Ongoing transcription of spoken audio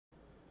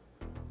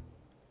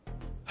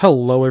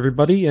Hello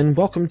everybody, and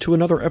welcome to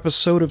another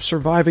episode of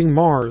Surviving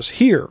Mars,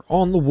 here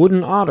on the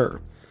Wooden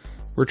Otter.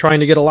 We're trying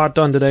to get a lot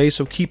done today,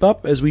 so keep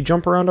up as we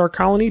jump around our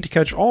colony to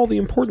catch all the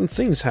important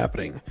things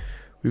happening.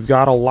 We've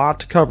got a lot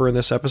to cover in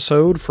this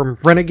episode, from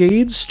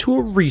renegades to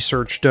a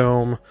research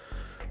dome.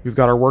 We've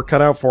got our work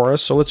cut out for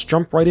us, so let's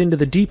jump right into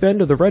the deep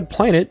end of the Red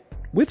Planet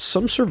with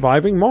some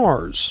Surviving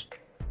Mars.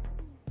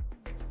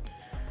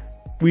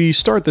 We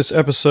start this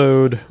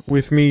episode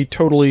with me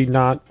totally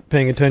not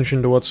paying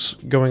attention to what's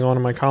going on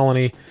in my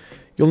colony.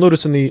 You'll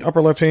notice in the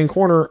upper left-hand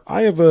corner,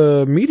 I have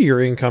a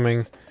meteor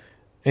incoming,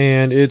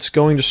 and it's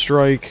going to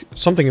strike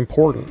something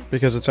important,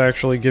 because it's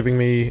actually giving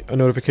me a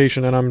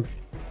notification, and I'm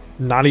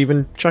not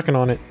even checking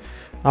on it.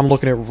 I'm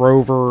looking at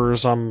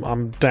rovers,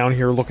 I'm down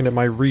here looking at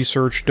my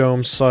research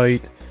dome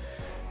site,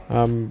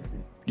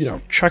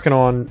 checking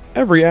on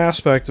every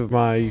aspect of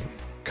my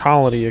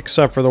colony,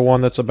 except for the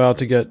one that's about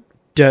to get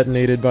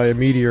detonated by a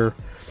meteor.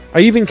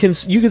 You can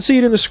see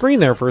it in the screen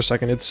there for a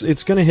second.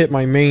 It's gonna hit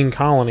my main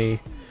colony,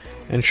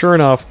 and sure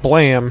enough,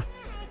 blam,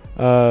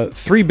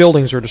 3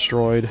 buildings are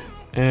destroyed,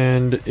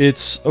 and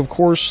it's of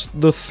course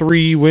the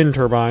 3 wind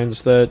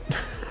turbines that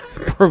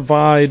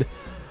provide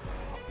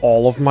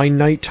all of my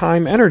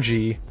nighttime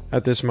energy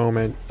at this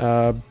moment.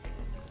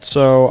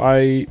 So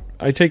I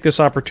take this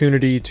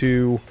opportunity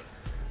to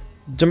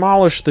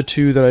demolish the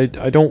 2 that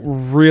I don't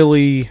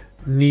really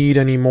need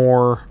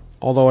anymore.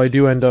 Although I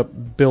do end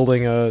up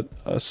building a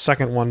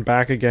second one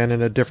back again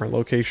in a different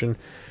location.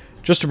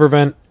 Just to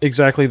prevent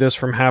exactly this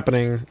from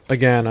happening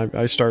again,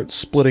 I start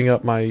splitting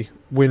up my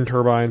wind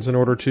turbines in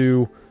order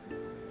to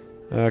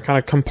kind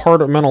of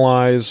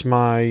compartmentalize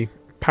my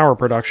power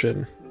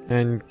production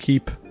and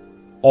keep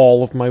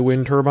all of my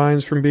wind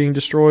turbines from being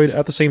destroyed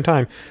at the same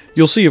time.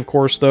 You'll see, of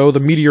course, though,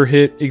 the meteor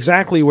hit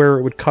exactly where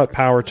it would cut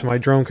power to my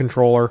drone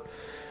controller,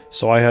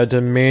 so I had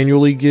to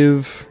manually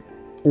give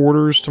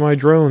orders to my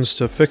drones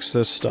to fix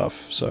this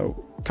stuff,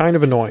 so kind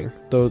of annoying.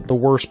 The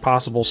worst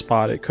possible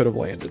spot it could have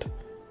landed.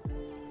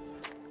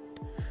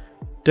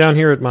 Down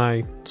here at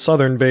my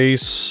southern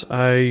base,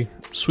 I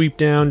sweep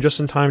down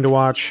just in time to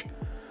watch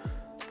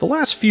the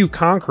last few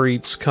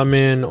concretes come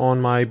in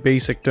on my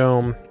basic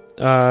dome.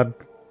 I'm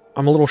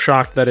a little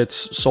shocked that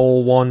it's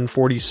Sol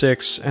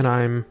 146 and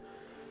I'm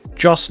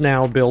just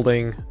now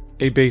building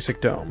a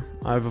basic dome.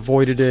 I've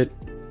avoided it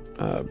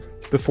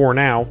before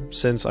now,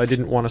 since I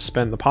didn't want to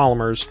spend the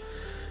polymers.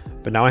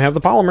 But now I have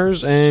the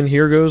polymers, and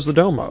here goes the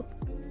dome up.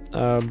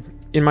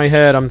 In my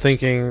head, I'm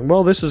thinking,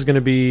 well, this is going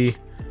to be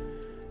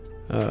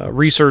a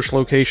research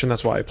location.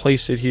 That's why I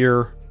placed it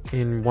here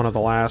in one of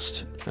the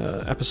last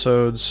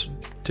episodes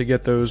to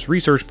get those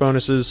research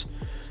bonuses.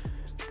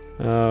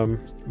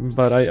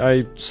 But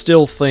I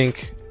still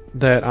think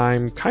that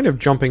I'm kind of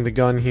jumping the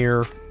gun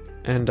here,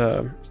 and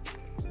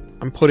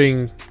I'm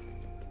putting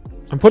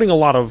a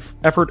lot of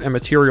effort and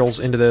materials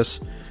into this,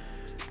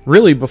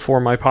 really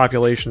before my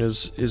population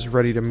is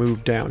ready to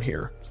move down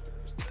here.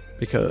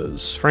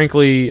 Because,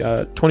 frankly,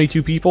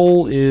 22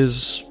 people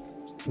is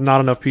not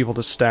enough people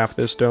to staff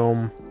this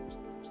dome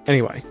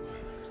anyway.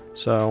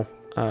 So,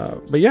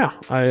 but yeah,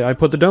 I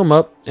put the dome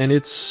up, and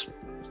it's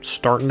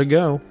starting to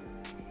go.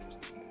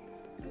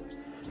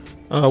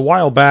 A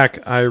while back,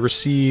 I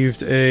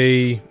received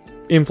a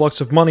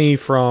influx of money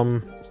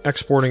from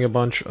exporting a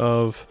bunch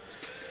of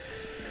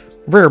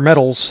rare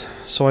metals,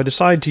 so I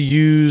decided to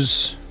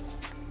use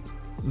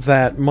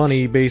that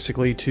money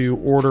basically to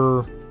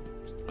order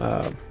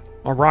a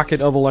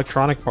rocket of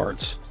electronic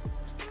parts.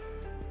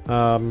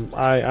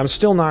 I'm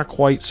still not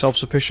quite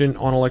self-sufficient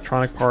on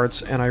electronic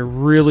parts, and I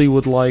really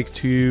would like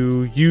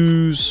to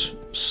use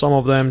some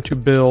of them to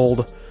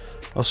build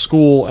a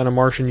school and a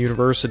Martian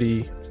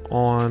university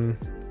on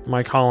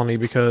my colony,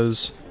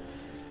 because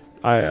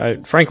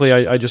frankly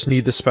I just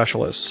need the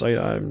specialists.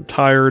 I'm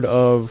tired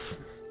of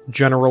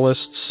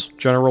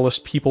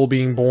generalist people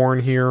being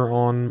born here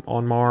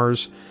on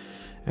Mars,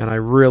 and I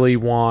really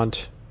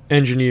want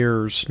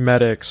engineers,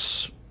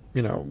 medics,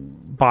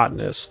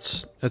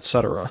 botanists,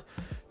 etc.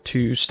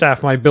 to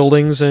staff my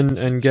buildings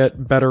and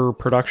get better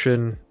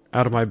production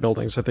out of my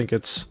buildings. I think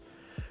it's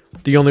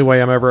the only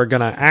way I'm ever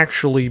gonna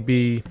actually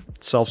be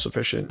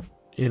self-sufficient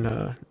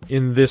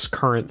in this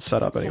current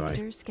setup anyway.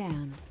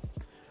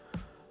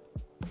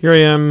 Here I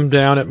am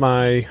down at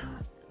my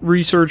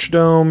research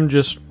dome,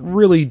 just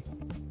really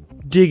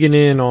digging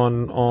in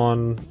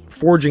on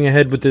forging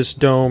ahead with this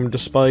dome,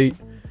 despite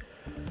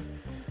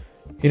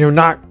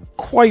not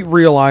quite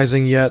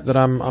realizing yet that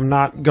I'm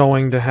not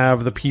going to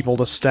have the people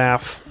to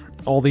staff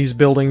all these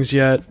buildings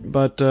yet.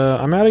 But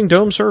I'm adding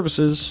dome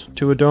services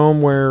to a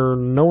dome where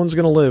no one's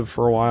going to live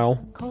for a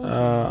while.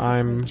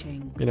 I'm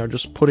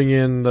just putting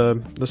in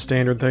the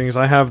standard things.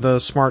 I have the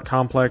smart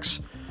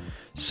complex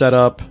set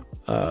up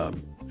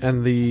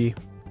and the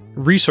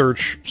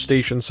research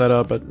station set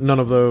up, but none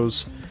of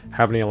those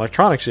have any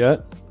electronics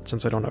yet,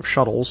 since I don't have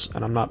shuttles,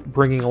 and I'm not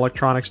bringing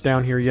electronics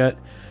down here yet.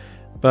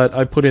 But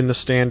I put in the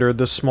standard,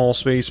 the small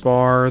space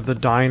bar, the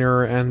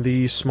diner, and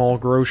the small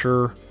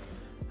grocer,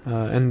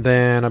 and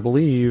then I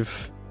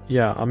believe,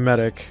 yeah, a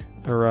medic,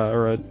 or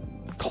a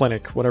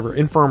clinic, whatever,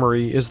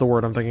 infirmary is the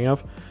word I'm thinking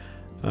of,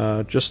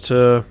 just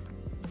to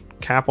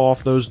cap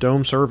off those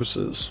dome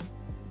services.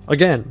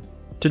 Again,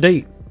 to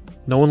date,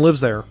 no one lives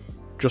there,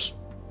 just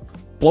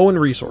blowing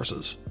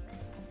resources.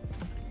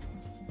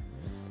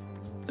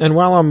 And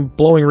while I'm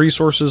blowing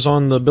resources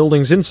on the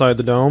buildings inside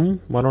the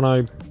dome, why don't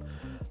I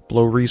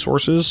blow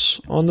resources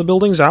on the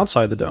buildings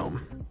outside the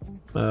dome?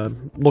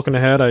 Looking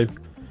ahead, I,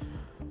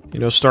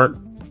 start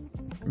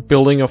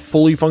building a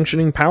fully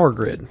functioning power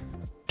grid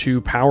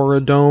to power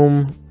a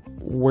dome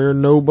where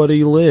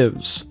nobody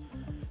lives.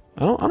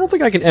 I don't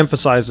think I can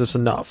emphasize this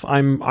enough.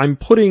 I'm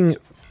putting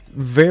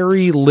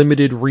very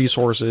limited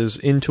resources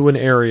into an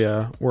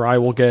area where I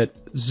will get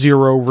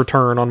zero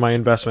return on my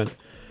investment.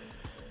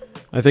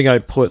 I think I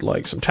put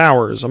like some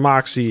towers, a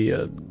moxie,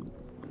 a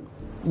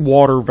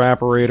water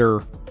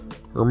evaporator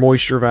or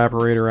moisture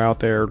evaporator out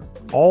there,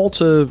 all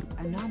to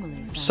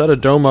set a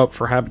dome up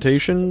for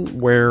habitation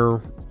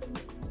where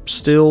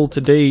still to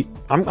date,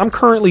 I'm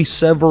currently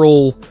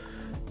several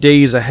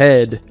days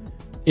ahead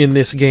in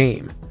this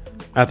game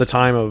at the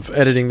time of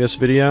editing this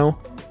video.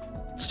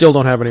 Still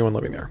don't have anyone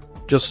living there.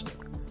 Just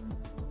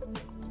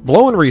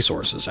blowing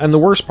resources. And the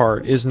worst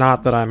part is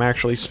not that I'm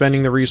actually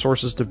spending the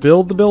resources to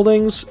build the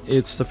buildings,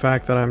 it's the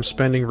fact that I'm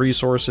spending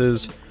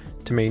resources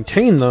to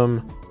maintain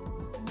them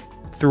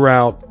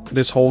throughout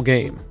this whole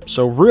game.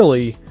 So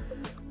really,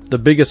 the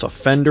biggest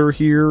offender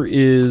here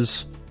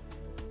is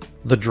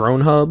the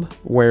drone hub,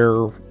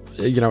 where,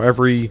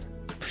 every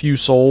few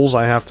souls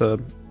I have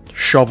to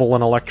shovel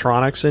an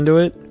electronics into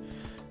it,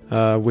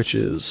 which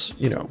is,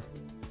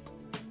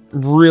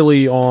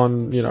 really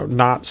on,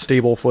 not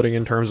stable footing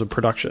in terms of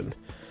production.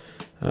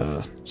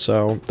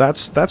 So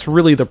that's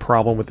really the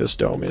problem with this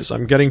dome, is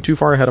I'm getting too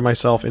far ahead of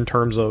myself in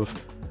terms of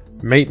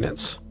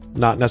maintenance,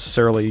 not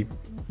necessarily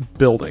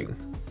building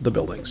the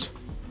buildings.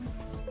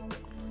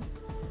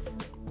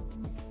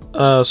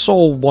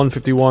 Sol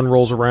 151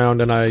 rolls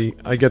around and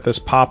I get this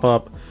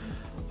pop-up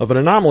of an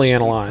anomaly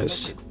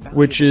analyzed,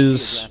 which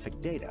is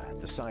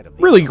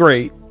really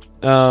great.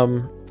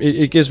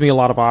 It gives me a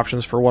lot of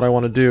options for what I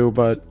want to do,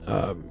 but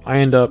I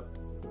end up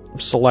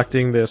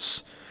selecting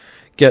this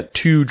get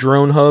 2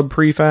 drone hub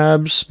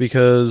prefabs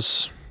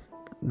because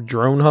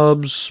drone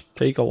hubs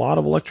take a lot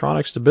of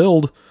electronics to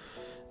build,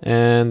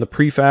 and the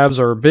prefabs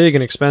are big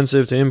and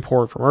expensive to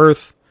import from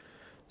Earth.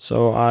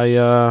 So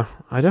I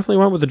definitely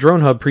went with the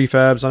drone hub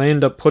prefabs, and I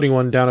ended up putting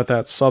one down at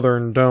that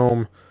southern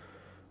dome,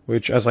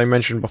 which, as I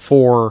mentioned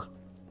before,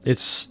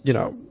 it's,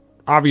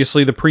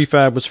 obviously the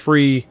prefab was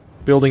free,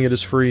 building it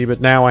is free, but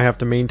now I have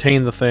to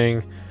maintain the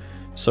thing,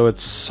 so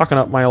it's sucking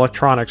up my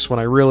electronics when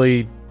I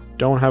really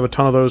don't have a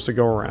ton of those to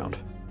go around.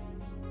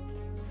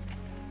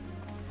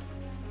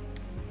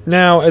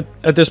 Now,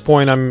 at this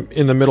point, I'm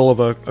in the middle of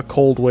a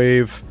cold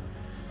wave,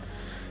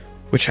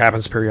 which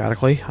happens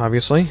periodically,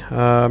 obviously.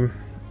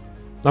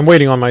 I'm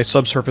waiting on my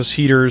subsurface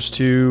heaters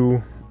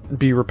to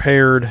be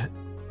repaired,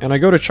 and I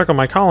go to check on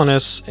my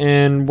colonists,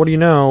 and what do you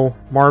know,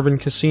 Marvin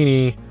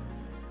Cassini,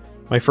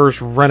 my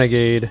first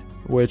renegade,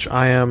 which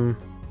I am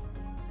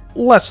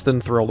less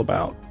than thrilled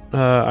about.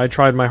 I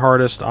tried my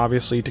hardest,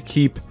 obviously, to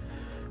keep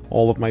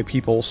all of my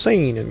people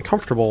sane and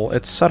comfortable,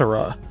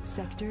 etc.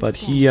 But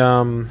he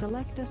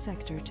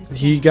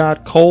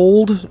got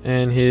cold,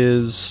 and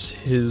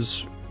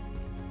his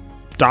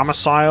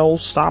domicile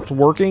stopped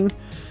working,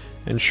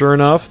 and sure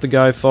enough, the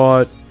guy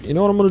thought, you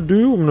know what I'm gonna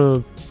do?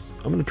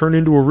 I'm gonna turn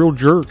into a real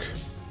jerk.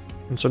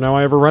 And so now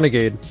I have a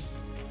renegade.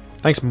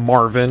 Thanks,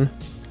 Marvin.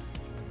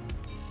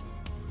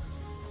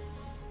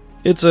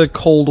 It's a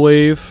cold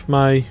wave.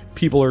 My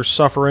people are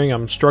suffering.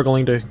 I'm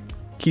struggling to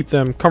keep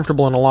them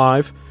comfortable and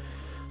alive.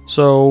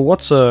 So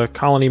what's a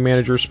colony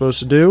manager supposed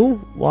to do?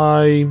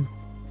 Why,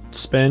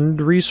 spend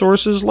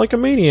resources like a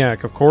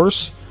maniac, of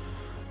course.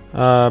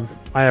 I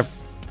have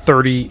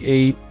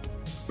 38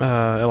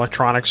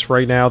 electronics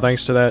right now,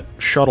 thanks to that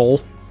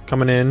shuttle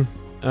coming in.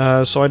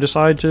 So I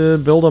decide to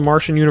build a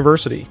Martian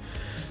university.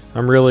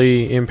 I'm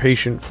really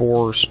impatient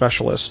for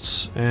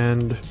specialists,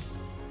 and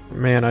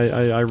man,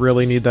 I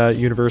really need that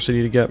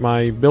university to get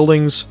my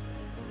buildings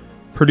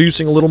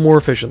producing a little more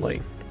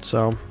efficiently.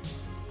 So,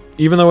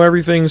 even though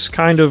everything's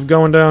kind of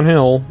going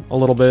downhill a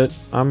little bit,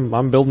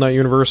 I'm building that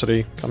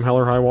university, come hell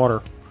or high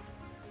water.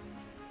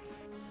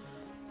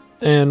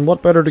 And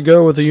what better to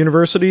go with a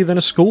university than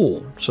a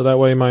school? So that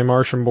way my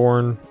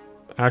Martian-born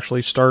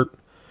actually start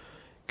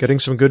getting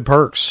some good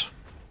perks.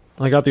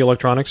 I got the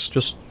electronics,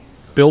 just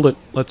build it.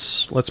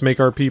 Let's make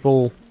our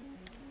people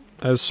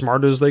as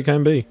smart as they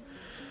can be.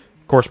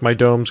 Of course, my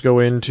domes go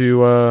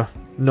into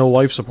no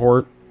life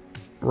support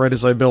right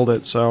as I build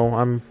it, so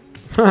I'm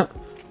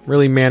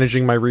really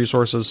managing my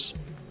resources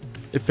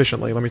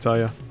efficiently, let me tell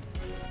you.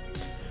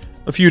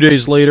 A few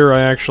days later,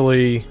 I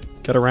actually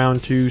get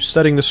around to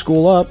setting the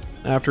school up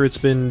after it's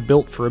been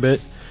built for a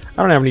bit.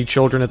 I don't have any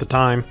children at the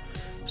time,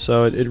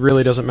 so it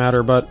really doesn't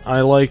matter, but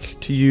I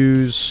like to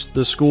use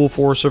the school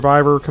for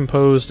Survivor,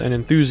 Composed, and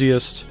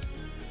Enthusiast.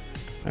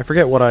 I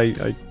forget what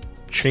I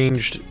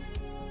changed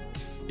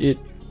it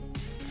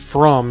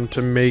from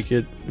to make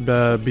it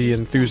be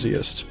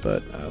enthusiast.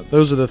 But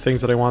those are the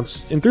things that I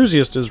want.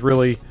 Enthusiast is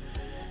really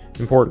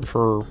important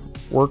for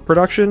work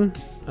production,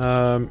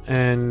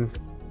 and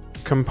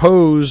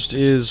composed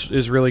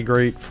is really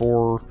great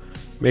for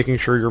making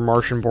sure your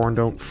Martian-born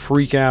don't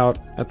freak out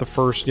at the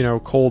first, you know,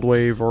 cold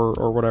wave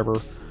or whatever.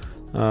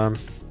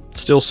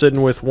 Still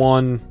sitting with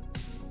one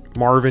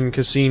Marvin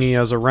Cassini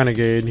as a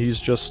renegade. He's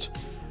just...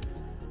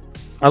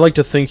 I like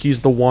to think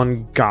he's the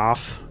one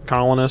Goth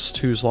colonist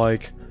who's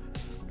like,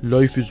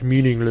 life is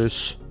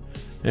meaningless.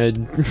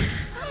 And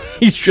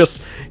he's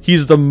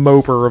the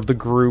moper of the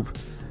group.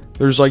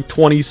 There's like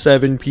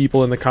 27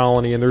 people in the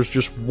colony, and there's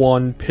just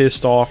one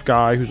pissed off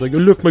guy who's like, I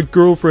left my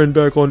girlfriend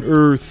back on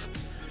Earth.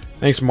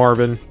 Thanks,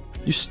 Marvin.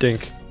 You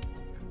stink.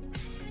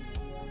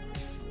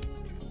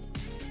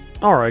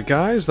 Alright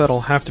guys,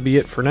 that'll have to be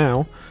it for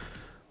now.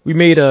 We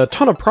made a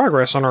ton of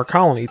progress on our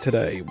colony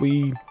today.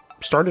 We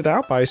started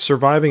out by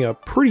surviving a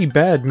pretty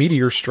bad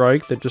meteor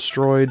strike that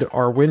destroyed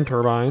our wind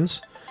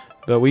turbines,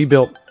 but we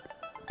built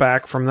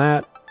back from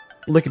that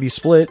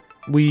lickety-split.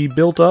 We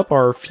built up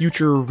our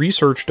future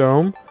research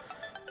dome,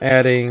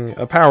 adding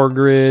a power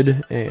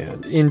grid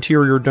and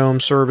interior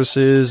dome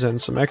services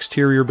and some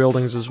exterior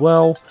buildings as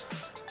well.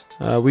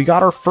 We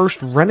got our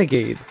first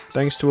renegade,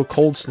 thanks to a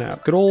cold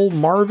snap. Good old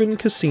Marvin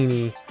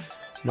Cassini,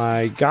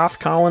 my Goth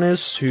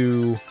colonist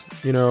who,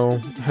 you know,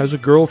 has a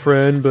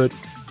girlfriend, but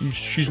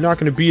she's not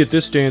going to be at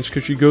this dance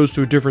because she goes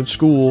to a different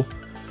school.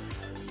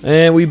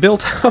 And we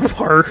built up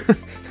our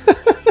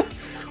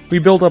we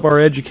built up our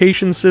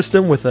education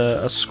system with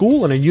a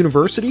school and a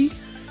university,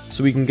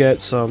 so we can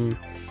get some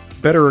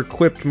better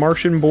equipped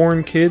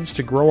Martian-born kids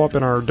to grow up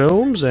in our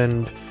domes,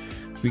 and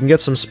we can get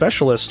some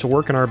specialists to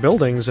work in our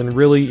buildings and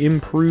really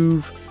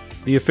improve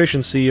the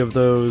efficiency of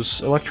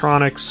those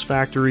electronics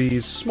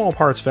factories, small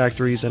parts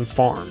factories, and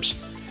farms.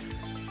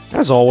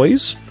 As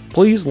always,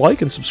 please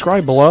like and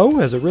subscribe below,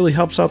 as it really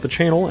helps out the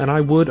channel, and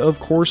I would, of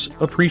course,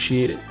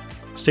 appreciate it.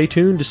 Stay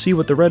tuned to see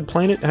what the Red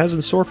Planet has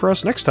in store for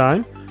us next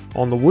time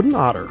on the Wooden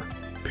Otter.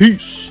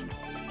 Peace!